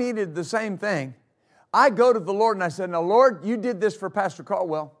 if I needed the same thing, I go to the Lord and I said, now Lord, you did this for Pastor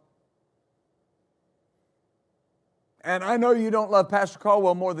Caldwell. And I know you don't love Pastor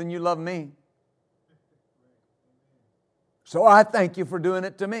Caldwell more than you love me. So I thank you for doing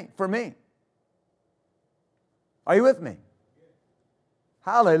it for me. Are you with me?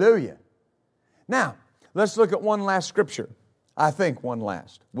 Hallelujah. Now, let's look at one last scripture. I think one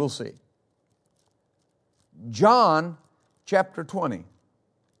last. We'll see. John chapter 20.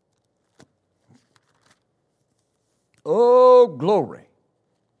 Oh, glory.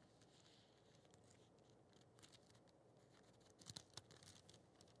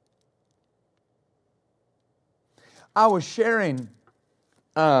 I was sharing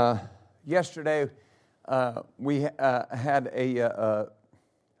yesterday. We had a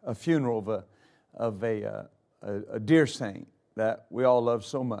funeral of a dear saint that we all love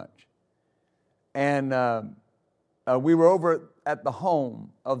so much, and we were over at the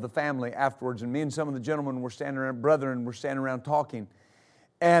home of the family afterwards, and me and some of the gentlemen were standing around, brethren were standing around talking,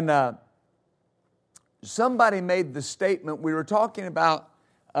 and somebody made the statement. We were talking about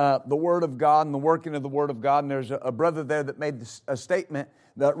the Word of God and the working of the Word of God, and there's a brother there that made a statement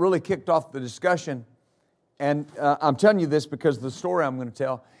that really kicked off the discussion. And I'm telling you this because of the story I'm going to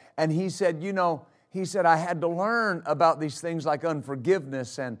tell. And he said, I had to learn about these things like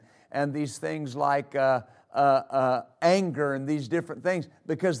unforgiveness and these things like anger and these different things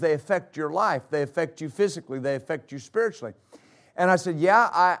because they affect your life. They affect you physically. They affect you spiritually. And I said,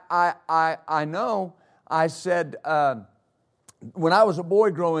 yeah, I know. I said, when I was a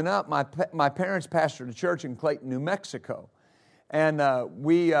boy growing up, my parents pastored a church in Clayton, New Mexico. And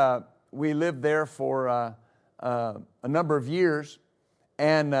we lived there for a number of years.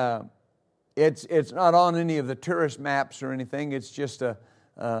 And it's not on any of the tourist maps or anything. It's just a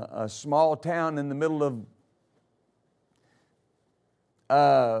small town in the middle of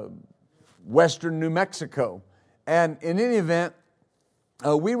western New Mexico. And in any event,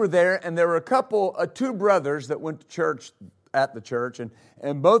 we were there, and there were two brothers that went to church at the church,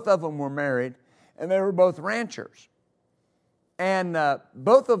 and both of them were married, and they were both ranchers. And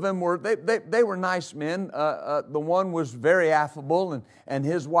both of them were nice men. The one was very affable, and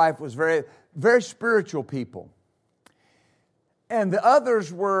his wife was very, very spiritual people. And the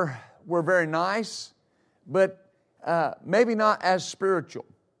others were very nice, but maybe not as spiritual.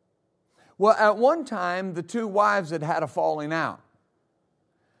 Well, at one time, the two wives had a falling out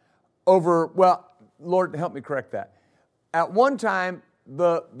over, Lord, help me correct that. At one time,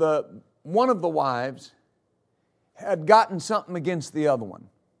 the one of the wives had gotten something against the other one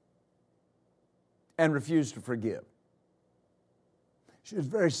and refused to forgive. She was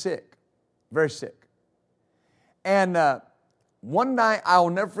very sick, very sick. And one night, I will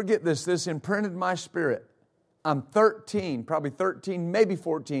never forget this. This imprinted my spirit. I'm 13, probably 13, maybe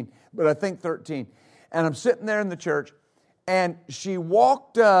 14, but I think 13. And I'm sitting there in the church, and she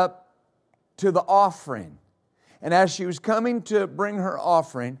walked up to the offering. And as she was coming to bring her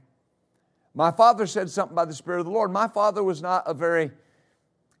offering, my father said something by the Spirit of the Lord. My father was not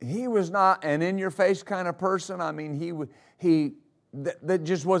he was not an in-your-face kind of person. I mean, that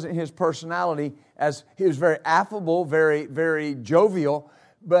just wasn't his personality. As he was very affable, very, very jovial.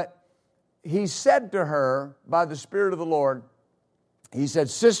 But he said to her by the Spirit of the Lord, he said,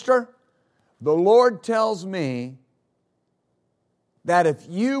 "Sister, the Lord tells me that if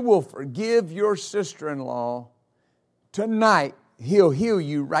you will forgive your sister-in-law, tonight, He'll heal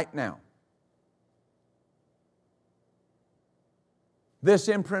you right now." This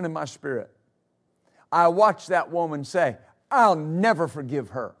imprinted my spirit. I watched that woman say, "I'll never forgive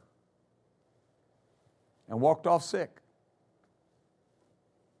her," and walked off sick.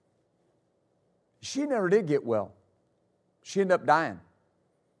 She never did get well. She ended up dying.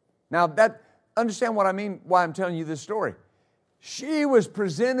 Now, understand what I mean, why I'm telling you this story. She was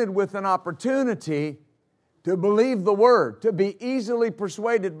presented with an opportunity to believe the Word, to be easily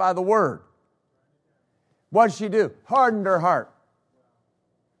persuaded by the Word. What did she do? Hardened her heart.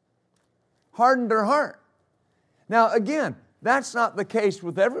 Hardened her heart. Now, again, that's not the case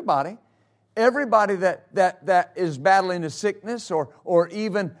with everybody. Everybody that is battling a sickness or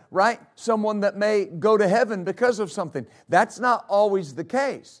even, right, someone that may go to heaven because of something. That's not always the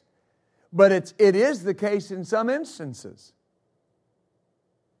case. But it is the case in some instances.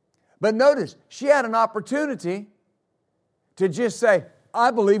 But notice, she had an opportunity to just say,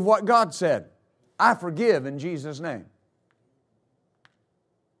 "I believe what God said. I forgive in Jesus' name."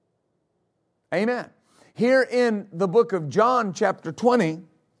 Amen. Here in the book of John, chapter 20,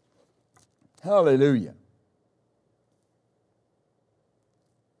 hallelujah,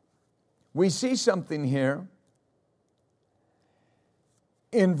 we see something here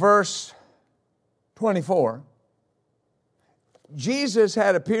in verse 24. Jesus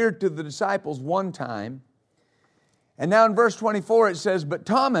had appeared to the disciples one time, and now in verse 24 it says, "But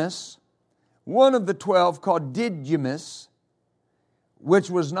Thomas, one of the 12, called Didymus, which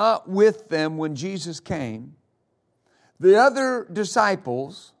was not with them when Jesus came, the other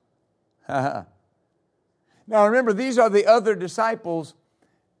disciples," now remember, these are the other disciples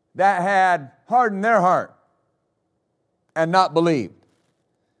that had hardened their heart and not believed.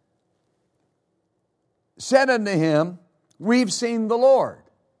 said unto him, We've seen the Lord.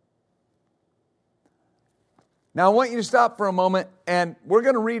 Now I want you to stop for a moment, and we're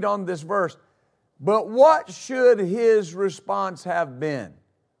going to read on this verse. But what should his response have been?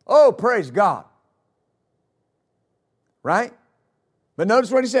 Oh, praise God. Right? But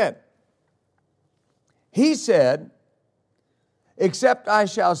notice what he said. He said, Except I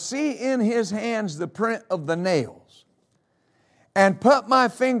shall see in his hands the print of the nails, and put my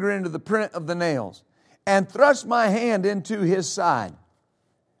finger into the print of the nails, and thrust my hand into his side,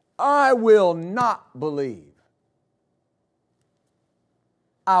 I will not believe.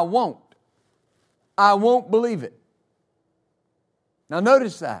 I won't. I won't believe it. Now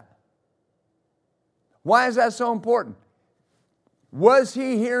notice that. Why is that so important? Was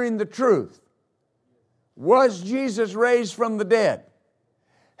he hearing the truth? Was Jesus raised from the dead?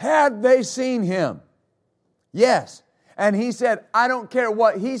 Had they seen him? Yes. And he said, I don't care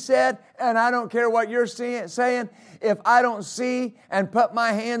what he said, and I don't care what you're saying. If I don't see and put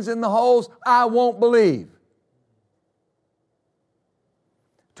my hands in the holes, I won't believe.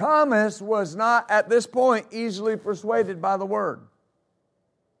 Thomas was not, at this point, easily persuaded by the word.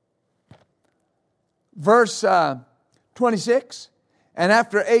 Verse 26, and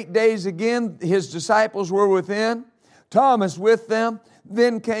after 8 days again, his disciples were within, Thomas with them.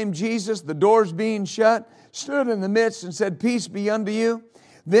 Then came Jesus, the doors being shut, stood in the midst and said, Peace be unto you.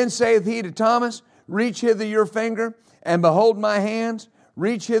 Then saith he to Thomas, Reach hither your finger, and behold my hands.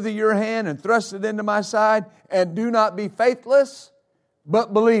 Reach hither your hand, and thrust it into my side, and do not be faithless,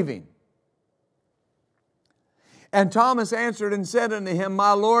 but believing. And Thomas answered and said unto him,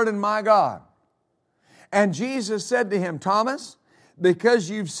 My Lord and my God. And Jesus said to him, Thomas, because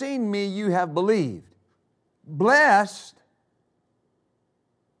you've seen me, you have believed. Blessed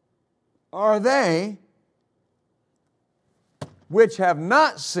are they which have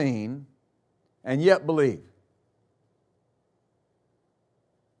not seen and yet believe.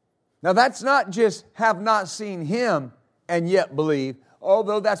 Now that's not just have not seen him and yet believe,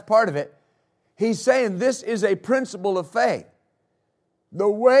 although that's part of it. He's saying this is a principle of faith. The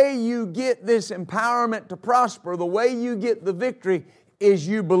way you get this empowerment to prosper, the way you get the victory, is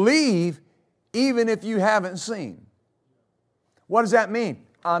you believe even if you haven't seen. What does that mean?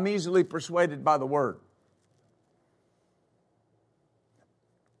 I'm easily persuaded by the word.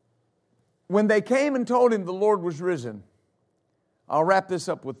 When they came and told him the Lord was risen, I'll wrap this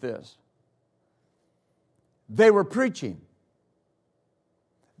up with this. They were preaching.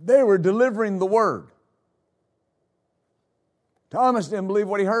 They were delivering the word. Thomas didn't believe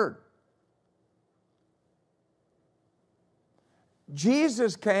what he heard.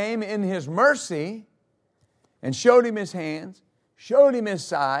 Jesus came in his mercy and showed him his hands, showed him his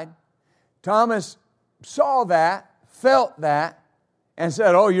side. Thomas saw that, felt that, and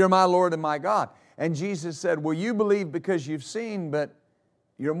said, Oh, you're my Lord and my God. And Jesus said, Well, you believe because you've seen, but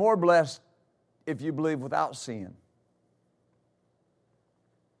you're more blessed if you believe without seeing.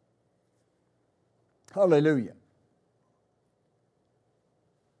 Hallelujah.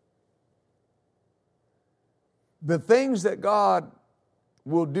 The things that God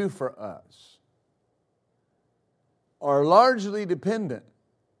will do for us are largely dependent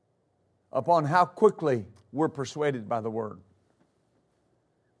upon how quickly we're persuaded by the Word.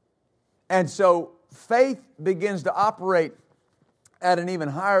 And so faith begins to operate at an even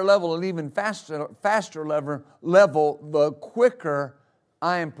higher level, an even faster level, the quicker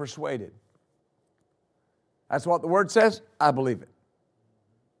I am persuaded. That's what the Word says. I believe it.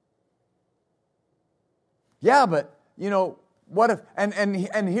 Yeah, but, what if,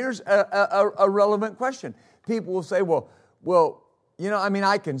 and here's a relevant question. People will say, well,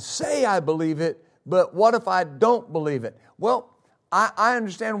 I can say I believe it, but what if I don't believe it? Well, I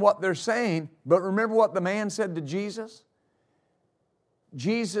understand what they're saying, but remember what the man said to Jesus?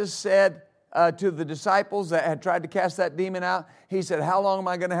 Jesus said to the disciples that had tried to cast that demon out, He said, how long am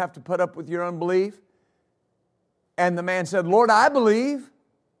I going to have to put up with your unbelief? And the man said, Lord, I believe.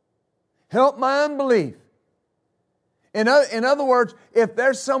 Help my unbelief. In other words, if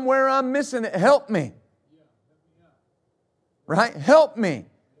there's somewhere I'm missing it, help me. Right? Help me.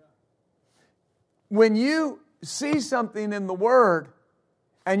 When you see something in the Word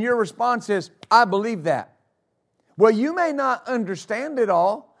and your response is, I believe that. Well, you may not understand it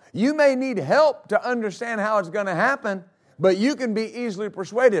all. You may need help to understand how it's going to happen, but you can be easily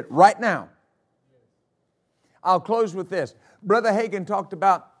persuaded right now. I'll close with this. Brother Hagin talked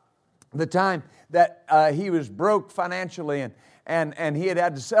about the time that he was broke financially and he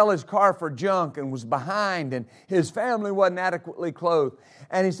had to sell his car for junk and was behind and his family wasn't adequately clothed.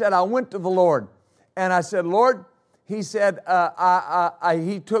 And he said, I went to the Lord and I said, Lord, He said,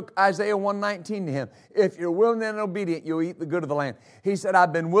 he took Isaiah 1:19 to him. If you're willing and obedient, you'll eat the good of the land. He said,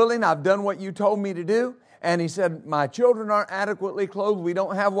 I've been willing. I've done what you told me to do. And he said, my children aren't adequately clothed. We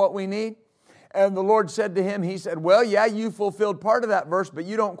don't have what we need. And the Lord said to him, he said, well, yeah, you fulfilled part of that verse, but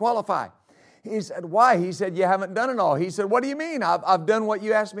you don't qualify. He said, why? He said, you haven't done it all. He said, what do you mean? I've done what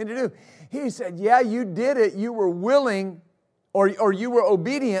you asked me to do. He said, yeah, you did it. You were willing, or you were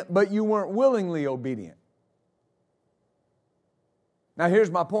obedient, but you weren't willingly obedient. Now,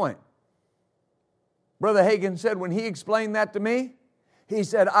 here's my point. Brother Hagin said when he explained that to me, he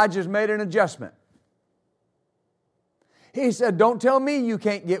said, I just made an adjustment. He said, don't tell me you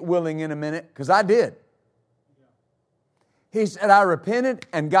can't get willing in a minute, because I did. He said, I repented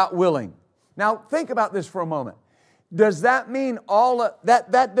and got willing. Now, think about this for a moment. Does that mean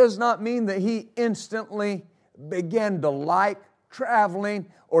that does not mean that he instantly began to like traveling,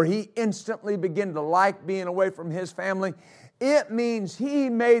 or he instantly began to like being away from his family. It means he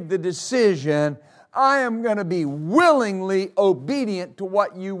made the decision, I am going to be willingly obedient to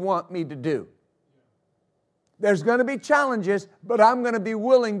what you want me to do. There's going to be challenges, but I'm going to be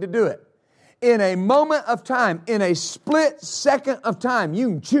willing to do it. In a moment of time, in a split second of time, you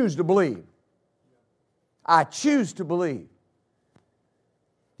can choose to believe. I choose to believe.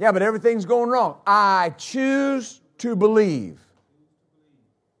 Yeah, but everything's going wrong. I choose to believe.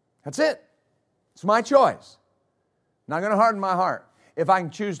 That's it. It's my choice. I'm not going to harden my heart. If I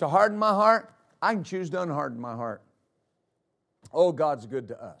can choose to harden my heart, I can choose to unharden my heart. Oh, God's good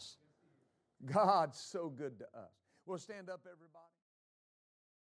to us. God's so good to us. We'll stand up, everybody.